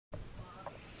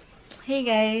Hey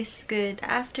guys, good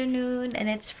afternoon, and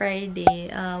it's Friday.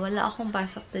 Wala akong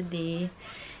pasok today,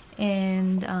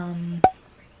 and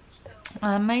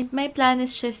my plan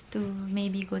is just to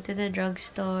maybe go to the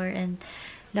drugstore and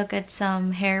look at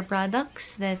some hair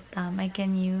products that I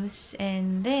can use,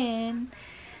 and then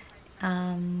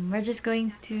we're just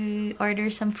going to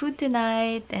order some food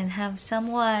tonight and have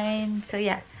some wine. So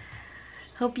yeah,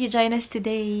 hope you join us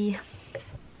today.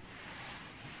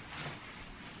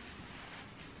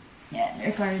 Yan,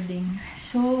 recording.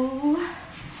 So,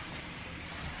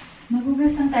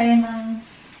 magugas lang tayo ng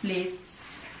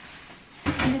plates.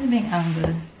 Ano ba yung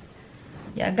angle?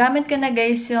 Yeah, gamit ko na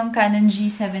guys yung Canon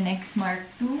G7X Mark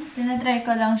II. Tinatry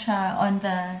ko lang siya on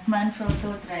the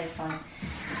Manfrotto tripod.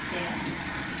 So, yeah.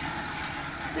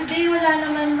 Today, wala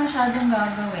naman masyadong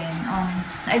gagawin.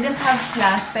 I didn't have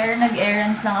class, pero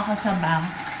nag-errands lang ako sa bank.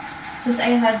 Because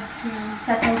I had to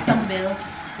settle some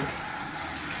bills.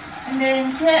 And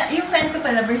then, yung friend ko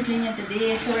pala, birthday niya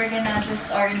today. So, we're gonna just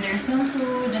order some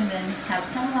food and then have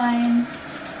some wine.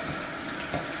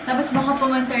 Tapos, baka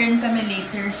pumunta rin kami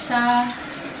later siya.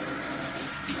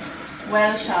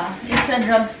 Well, siya. It's a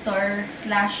drugstore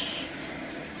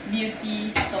 /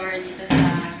 beauty store dito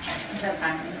sa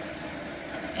Japan.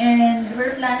 And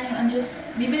we're planning on just,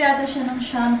 bibili ata siya ng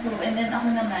shampoo. And then, ako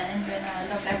naman, I'm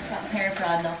gonna look at some hair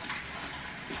products.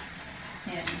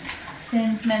 Ayan.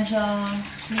 Since medyo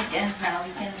weekend na,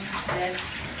 we can rest.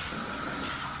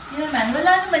 Yun naman,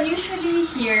 wala naman usually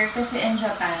here kasi in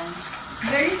Japan.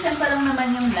 Very simple lang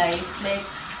naman yung life. Like,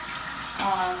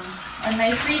 on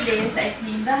my free days, I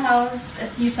clean the house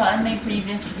as you saw in my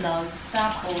previous vlogs.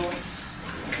 Tapos,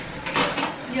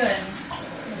 yun.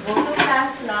 Go to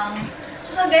class lang.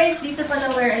 So guys, dito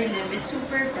pala where I live, it's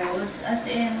super cold. As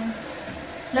in,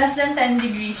 less than 10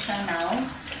 degrees siya now.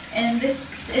 And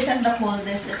this isn't the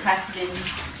coldest it has been.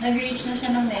 Nag-reach na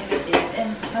siya ng negative.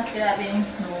 And mas grabe yung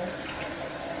snow.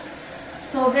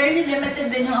 So, very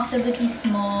limited din yung activities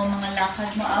mo, mga lakad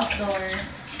mo outdoor.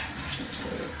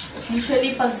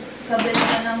 Usually, pag kabili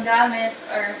ka ng gamit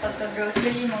or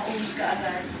pagka-grocery mo, uwi ka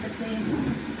agad. Kasi,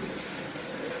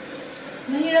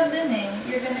 mahirap din eh.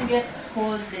 You're gonna get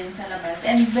cold din sa labas.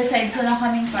 And besides, wala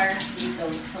kaming cars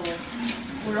dito. So,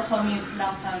 puro commute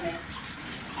lang kami.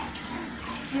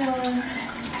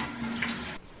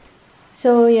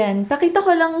 So, yan. Pakita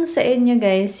ko lang sa inyo,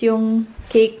 guys, yung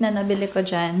cake na nabili ko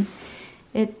dyan.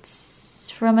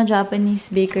 It's from a Japanese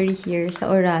bakery here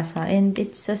sa Orasa. And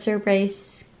it's a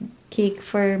surprise cake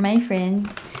for my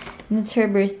friend. And it's her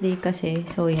birthday kasi.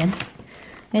 So, yan.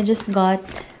 I just got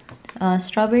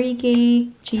strawberry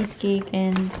cake, cheesecake,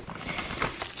 and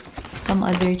some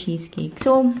other cheesecake.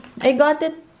 So, I got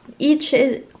it. Each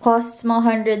costs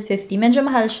mga 150. Medyo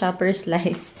mahal siya per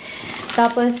slice.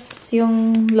 Tapos,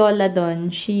 yung lola doon,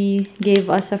 she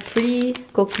gave us a free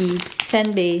cookie.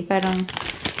 Senbei. Parang,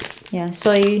 yeah,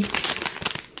 soy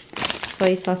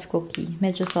sauce cookie.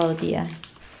 Medyo salty, ah.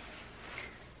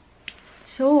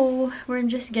 So, we're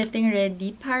just getting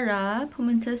ready para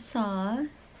pumunta sa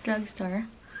drugstore.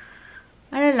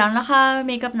 Ano lang,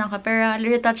 naka-makeup na ako, pero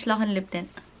retouch lang ang lip tint.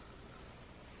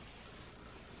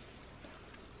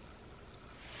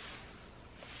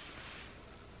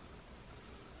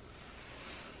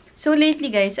 So, lately,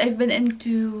 guys, I've been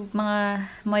into mga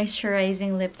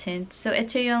moisturizing lip tints. So,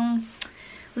 ito yung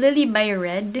Lily by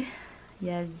Red.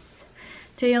 Yes.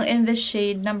 Ito yung in the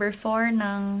shade number 4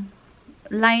 ng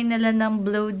line nila ng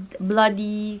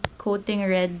Bloody Coating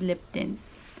Red Lip Tint.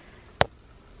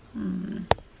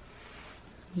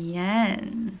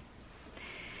 Yan.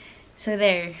 So,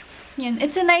 there. Yan.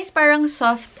 It's a nice parang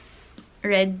soft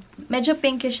red. Medyo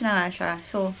pinkish na nga siya.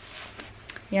 So,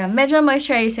 yeah. Medyo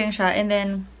moisturizing siya. And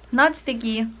then, not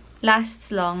sticky,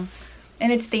 lasts long, and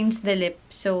it stains the lip.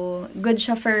 So, good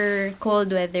siya for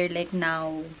cold weather like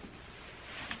now.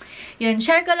 Yun,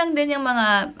 share ko lang din yung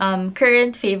mga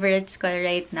current favorites ko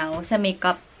right now sa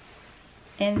makeup.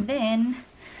 And then,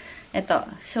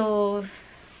 eto. So,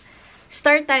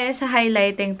 start tayo sa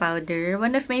highlighting powder.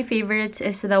 One of my favorites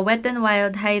is the Wet n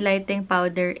Wild highlighting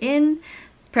powder in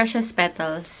Precious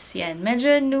Petals. Yan,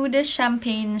 medyo nudish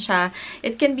champagne siya.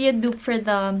 It can be a dupe for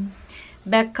the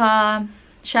Becca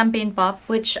Champagne Pop,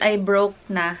 which I broke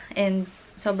na and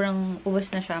sobrang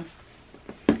ubos na siya.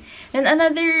 And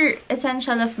another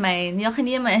essential of mine, yung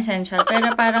hindi naman essential,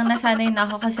 pero parang nasanay na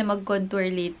ako kasi mag-contour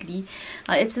lately.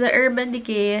 It's the Urban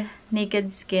Decay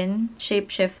Naked Skin Shape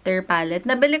Shifter Palette.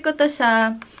 Nabili ko to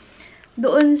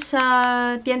doon sa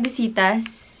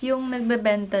Tiendesitas, yung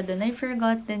nagbebenta doon. I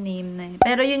forgot the name na.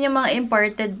 Pero yun yung mga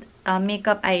imported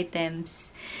makeup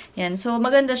items. Yan. So,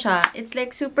 maganda siya. It's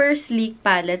like super sleek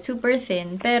palette, super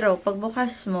thin. Pero,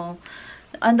 pagbukas mo,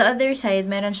 On the other side,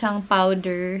 meron siyang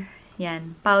powder.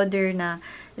 Yan, powder na.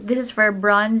 This is for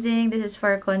bronzing, this is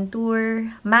for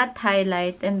contour, matte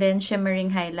highlight, and then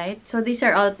shimmering highlight. So, these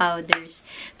are all powders.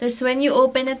 Tapos, when you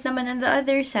open it naman on the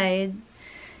other side,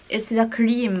 it's the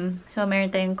cream. So, meron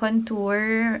tayong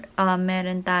contour,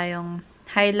 meron tayong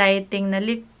highlighting na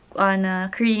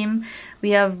cream,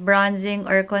 we have bronzing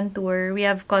or contour, we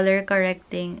have color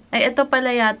correcting. Ay, ito pala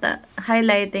yata,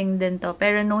 highlighting din to,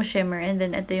 pero no shimmer. And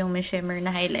then, ito yung may shimmer na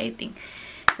highlighting.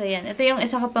 So, yan. Ito yung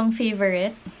isa ko pang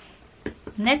favorite.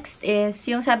 Next is,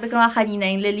 yung sabi ko nga kanina,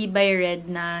 yung Lily by Red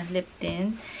na lip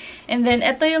tint. And then,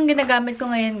 ito yung ginagamit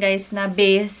ko ngayon, guys, na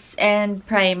base and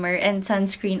primer and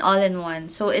sunscreen all in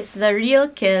one. So, it's the Real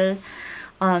Kill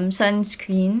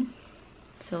sunscreen.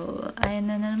 So, ayan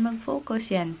na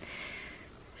mag-focus yan.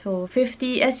 So,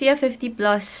 SPF 50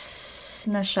 plus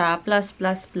na siya. Plus.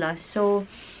 So,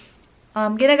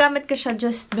 ginagamit ko siya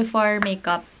just before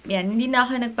makeup. Yan, hindi na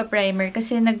ako nagpa-primer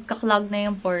kasi nagka-clog na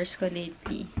yung pores ko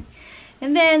lately.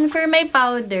 And then, for my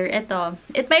powder, ito.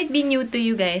 It might be new to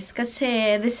you guys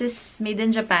kasi this is made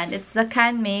in Japan. It's the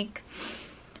Can Make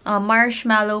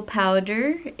Marshmallow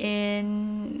Powder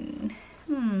in...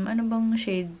 ano bang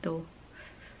shade to?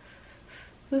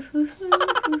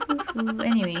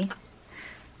 Anyway.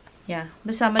 Yeah.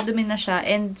 Basta madumi na siya.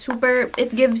 And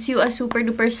it gives you a super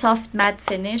duper soft matte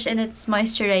finish and it's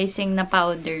moisturizing na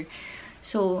powder.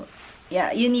 So, yeah.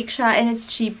 Unique siya and it's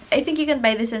cheap. I think you can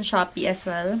buy this in Shopee as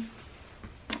well.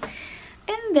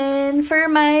 And then, for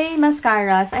my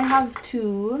mascaras, I have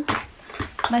two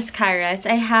mascaras.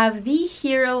 I have the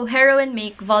Heroin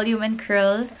Make Volume and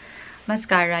Curl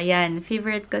Mascara. Yan.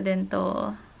 Favorite ko din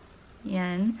to.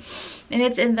 Yan. And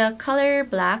it's in the color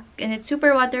black. And it's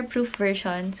super waterproof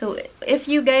version. So, if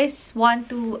you guys want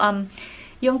to,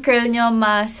 yung curl nyo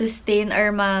ma-sustain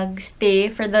or mag-stay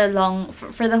for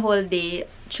the whole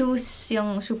day, choose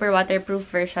yung super waterproof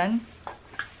version.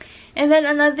 And then,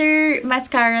 another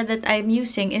mascara that I'm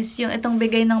using is yung itong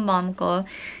bigay ng mom ko.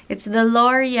 It's the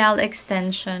L'Oreal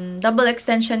Extension, Double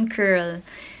Extension Curl.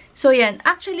 So, yan.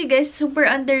 Actually, guys, super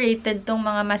underrated tong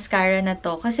mga mascara na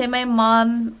to. Kasi my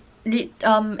mom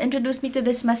introduced me to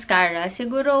this mascara.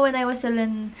 Siguro when I was still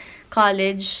in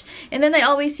college. And then, I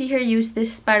always see her use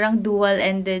this parang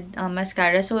dual-ended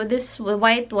mascara. So, this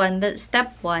white one, the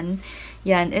step 1,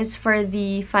 yan, is for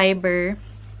the fiber.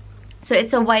 So,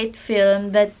 it's a white film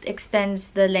that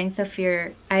extends the length of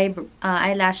your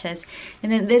eyelashes. And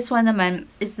then, this one naman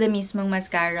is the mismong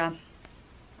mascara.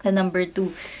 The number 2.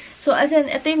 So, as in,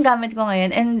 ito yung gamit ko ngayon.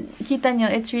 And, kita nyo,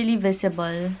 it's really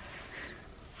visible.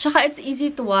 Tsaka, it's easy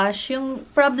to wash. Yung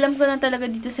problem ko na talaga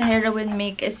dito sa Heroin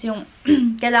Make is yung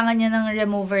kailangan niya ng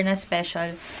remover na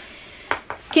special.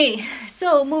 Okay.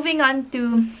 So, moving on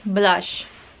to blush.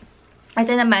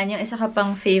 Ito naman, yung isa ka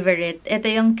pang favorite. Ito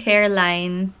yung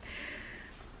Careline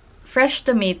Fresh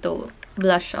Tomato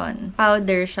Blush On.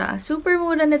 Powder siya. Super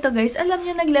mura nito, guys. Alam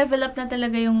nyo, nag-level up na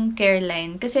talaga yung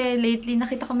Careline. Kasi lately,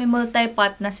 nakita ko may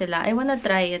multi-pot na sila. I wanna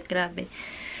try it. Grabe.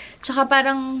 Tsaka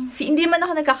parang, hindi man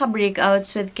ako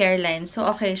nagkaka-breakouts with Careline. So,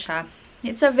 okay siya.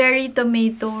 It's a very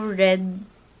tomato red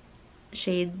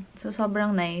shade. So,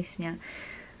 sobrang nice niya.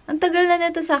 Ang tagal na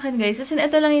nito sa akin, guys. Kasi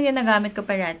ito lang yung ginagamit ko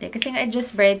parati. Kasi nga, it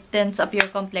just brightens up your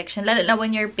complexion. Lalo na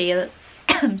when you're pale.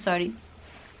 Sorry.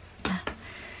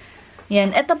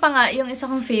 Yan. Ito pa nga, yung isa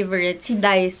kong favorite, si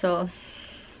Daiso.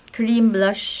 Cream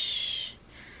Blush.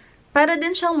 Para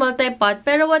din siyang multi-pot.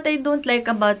 Pero what I don't like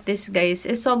about this, guys,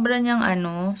 is sobrang niyang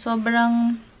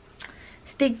sobrang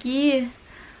sticky.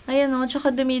 Ayan o,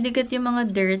 tsaka dumidikit yung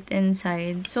mga dirt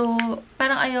inside. So,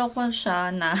 parang ayoko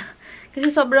siya na.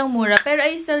 Kasi sobrang mura. Pero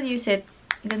I still use it.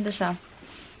 Ganda siya.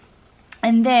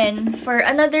 And then, for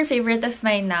another favorite of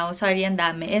mine now, sorry, ang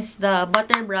dami, is the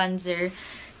Butter Bronzer.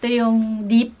 Ito yung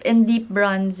deep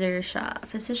bronzer siya.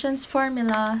 Physician's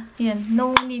Formula. Yan.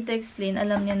 No need to explain.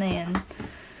 Alam niya na yan.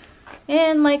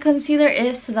 And my concealer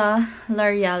is the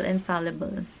L'Oreal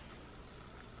Infallible.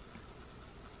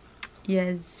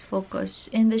 Yes.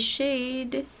 Focus. In the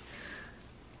shade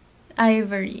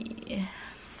Ivory.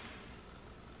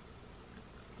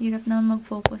 Hirap na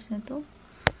mag-focus na to.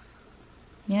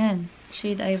 Yan.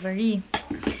 Shade Ivory.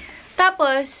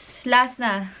 Tapos, last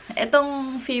na.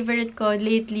 Itong favorite ko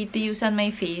lately to use on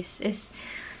my face is,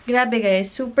 grabe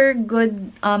guys, super good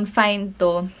find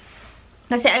to.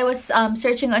 Kasi I was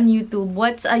searching on YouTube,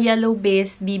 what's a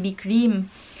yellow-based BB cream?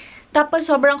 Tapos,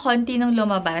 sobrang konti nung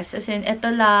lumabas. As in,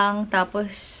 ito lang. Tapos,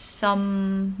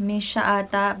 some Misha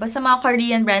ata. Basta mga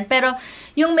Korean brand. Pero,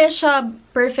 yung Misha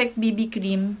Perfect BB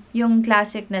Cream, yung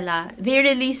classic nila, they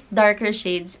released darker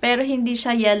shades. Pero, hindi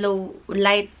siya yellow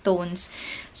light tones.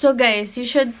 So, guys, you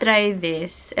should try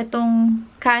this. Itong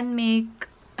Can Make,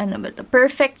 ano ba to?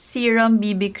 Perfect Serum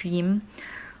BB Cream.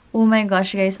 Oh my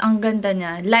gosh, guys. Ang ganda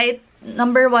niya. Light,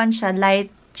 number 1 siya,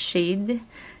 light shade.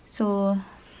 So,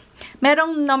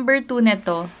 merong number 2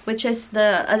 nito, which is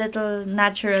a little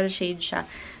natural shade siya.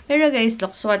 Pero guys,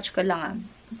 look, swatch ko lang ah.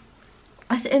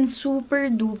 As in, super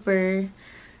duper.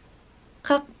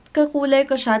 Kakulay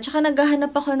ko siya. Tsaka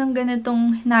naghahanap ako ng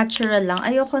ganitong natural lang.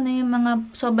 Ayoko na yung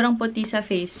mga sobrang puti sa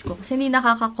face ko. Kasi hindi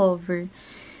nakaka-cover.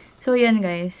 So, yan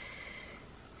guys.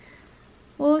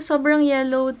 Oh, sobrang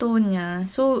yellow tone niya.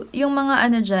 So, yung mga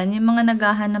ano dyan, yung mga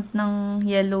naghahanap ng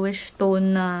yellowish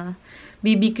tone na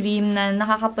BB cream na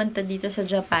nakakapunta dito sa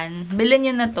Japan, bilhin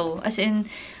nyo na to. As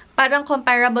in, parang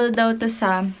comparable daw to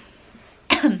sa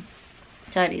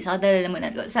sorry, sa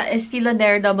Estee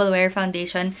Lauder Double Wear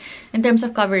Foundation in terms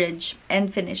of coverage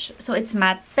and finish. So, it's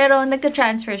matte. Pero,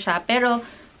 nagka-transfer siya. Pero,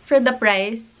 for the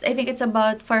price, I think it's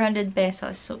about 400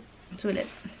 pesos. So,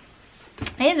 sulit.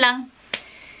 Ayun lang.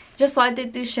 Just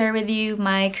wanted to share with you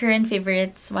my current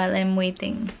favorites while I'm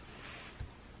waiting.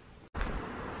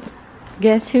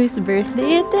 Guess whose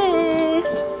birthday it is?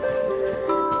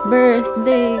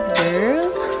 Birthday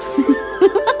girl.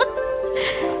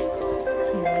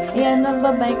 Yan,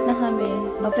 magbabike na kami.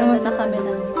 Mapunta na kami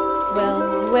ng,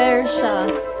 well, where siya?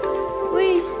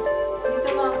 Uy! Dito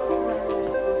ba ako?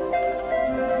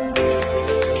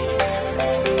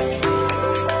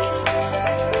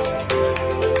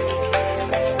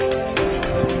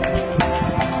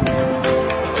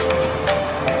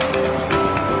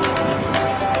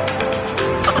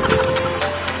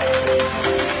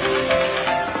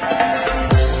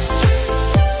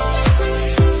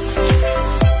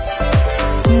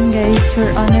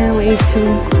 We're on our way to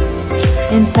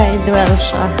inside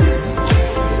Welsha.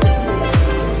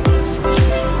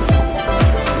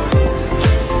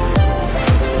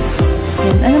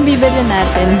 Yan. Anong bibili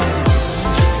natin?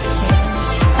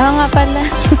 Nga pala.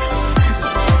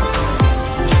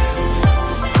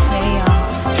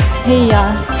 Heya.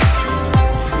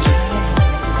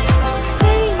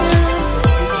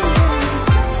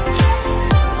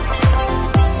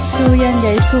 So yan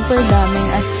guys, super daming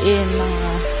as in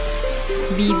mga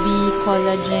BB,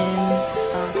 collagen,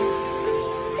 stuff.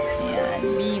 Ayan,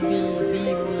 BB.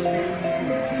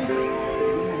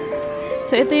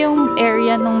 So, ito yung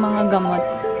area ng mga gamot.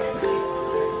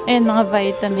 Ayan, mga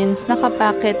vitamins.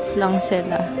 Naka-packets lang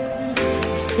sila.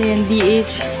 So, yan,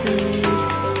 DHC.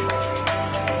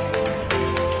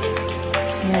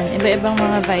 Ayan, iba-ibang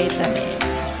mga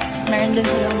vitamins. Meron din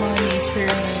silang mga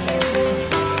nature made.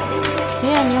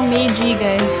 Ayan, yung Meiji,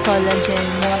 guys, collagen.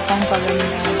 Mga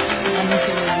pang-paganda. Ano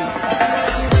sila dito?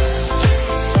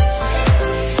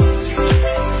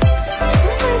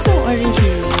 Ano itong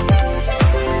origin?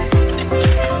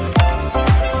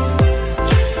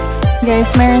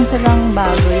 Guys, meron silang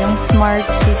bago. Yung Smart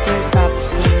Super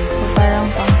Capsule. So, parang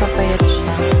pangpapayat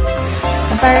siya.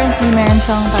 Apparently, meron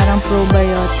siyang parang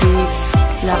probiotics,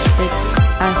 lactic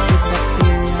acid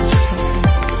bacteria.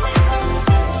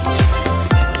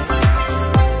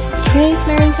 Guys,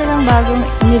 meron silang bagong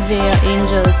Nivea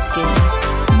Angel Skin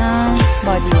na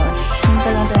body wash. Hindi ko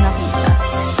lang ito nakita.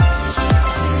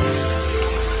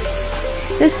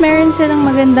 Tapos, meron silang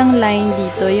magandang line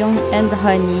dito, yung And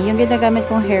Honey, yung ginagamit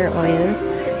kong hair oil.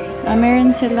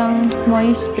 Meron silang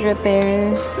Moist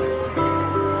Repair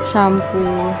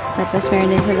shampoo. Tapos,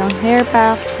 meron din silang hair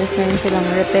pack. Tapos, meron silang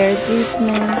repair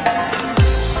treatment.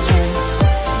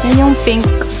 Yan yung pink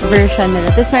version nila.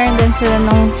 Tapos, meron din sila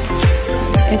nung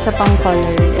isa pang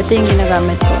color. Ito yung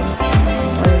ginagamit ko.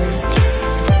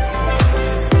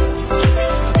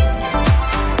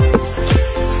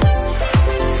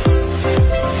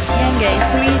 Yan guys,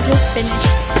 we just finished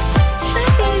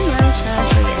shopping lang siya.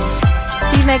 So yan.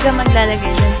 Si Mega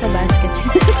maglalagay dun sa basket.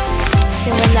 Kasi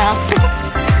wala ako.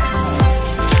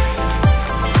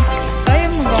 Kaya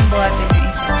mo bang buhatin na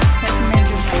isa? Kasi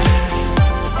medyo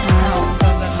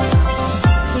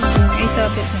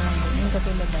isopit na.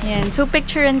 Yan. So,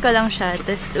 picturean ko lang siya.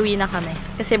 Tapos, uwi na kami.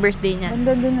 Kasi birthday niya.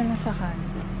 Banda doon na lang sa kanan.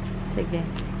 Sige.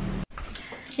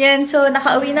 Yan. So,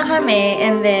 nakauwi na kami.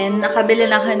 And then,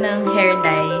 nakabili na ka ng hair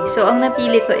dye. So, ang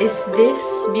napili ko is this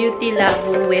Beauty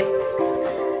Labo Whip.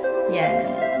 Yan.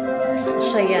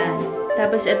 Siya yan.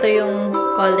 Tapos, ito yung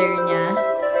color niya.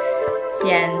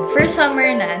 Yan. For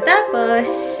summer na. Tapos,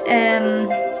 yan.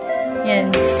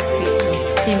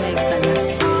 Si Meg pala.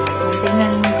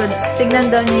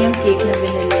 Tignan daw niya yung cake na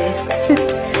binili.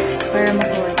 Para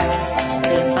makuha na.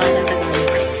 Okay, pakatatagal.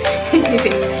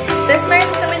 Tapos meron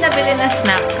kami nabili na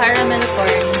snack. Caramel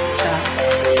corn siya.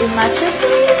 Yung matcha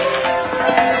cheese.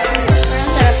 Parang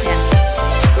sarap niya.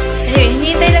 Anyway,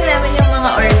 hinihintay lang namin yung mga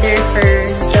order.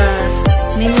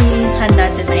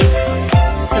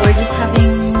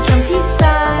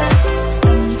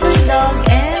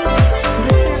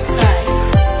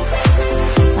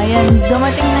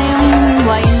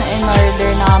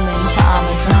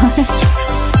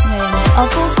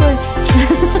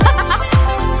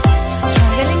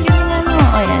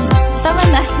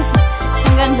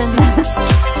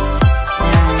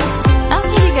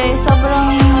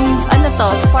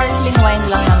 sparkling wine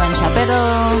lang naman siya. Pero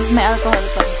may alcohol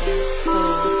content. So,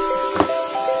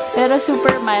 pero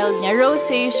super mild niya.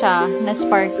 Rosé siya na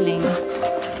sparkling.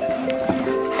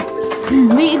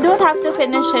 We don't have to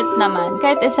finish it naman.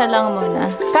 Kahit isa lang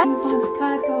muna. Pink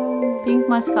Moscato. Pink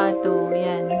Moscato.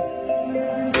 Yan.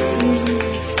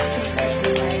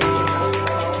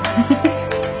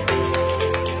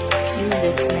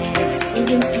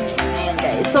 Ayan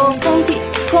guys. So,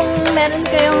 kung meron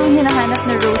kayong hinahanap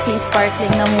na rosé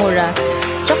sparkling na mura,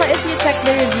 tsaka if you check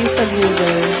the reviews sa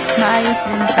Google, maayos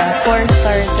din siya. 4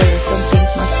 starters yung Pink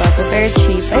Moscato. Very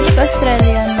cheap. I think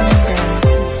Australian brand.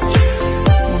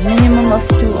 Minimum of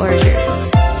 2 orders.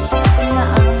 Na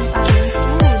ang aming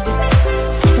food.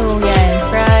 So, yan.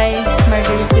 Fries,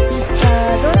 margarita pizza.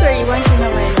 Don't worry, once in a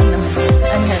while lang naman.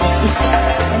 Unhealthy.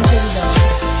 Until dawn.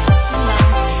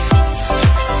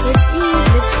 Let's eat.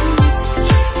 Let's eat.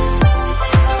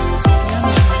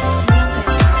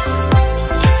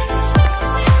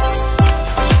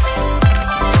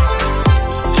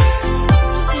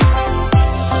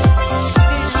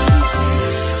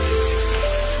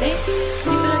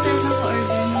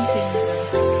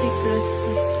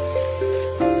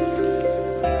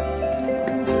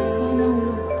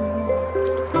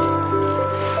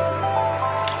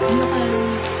 Ano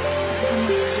kaya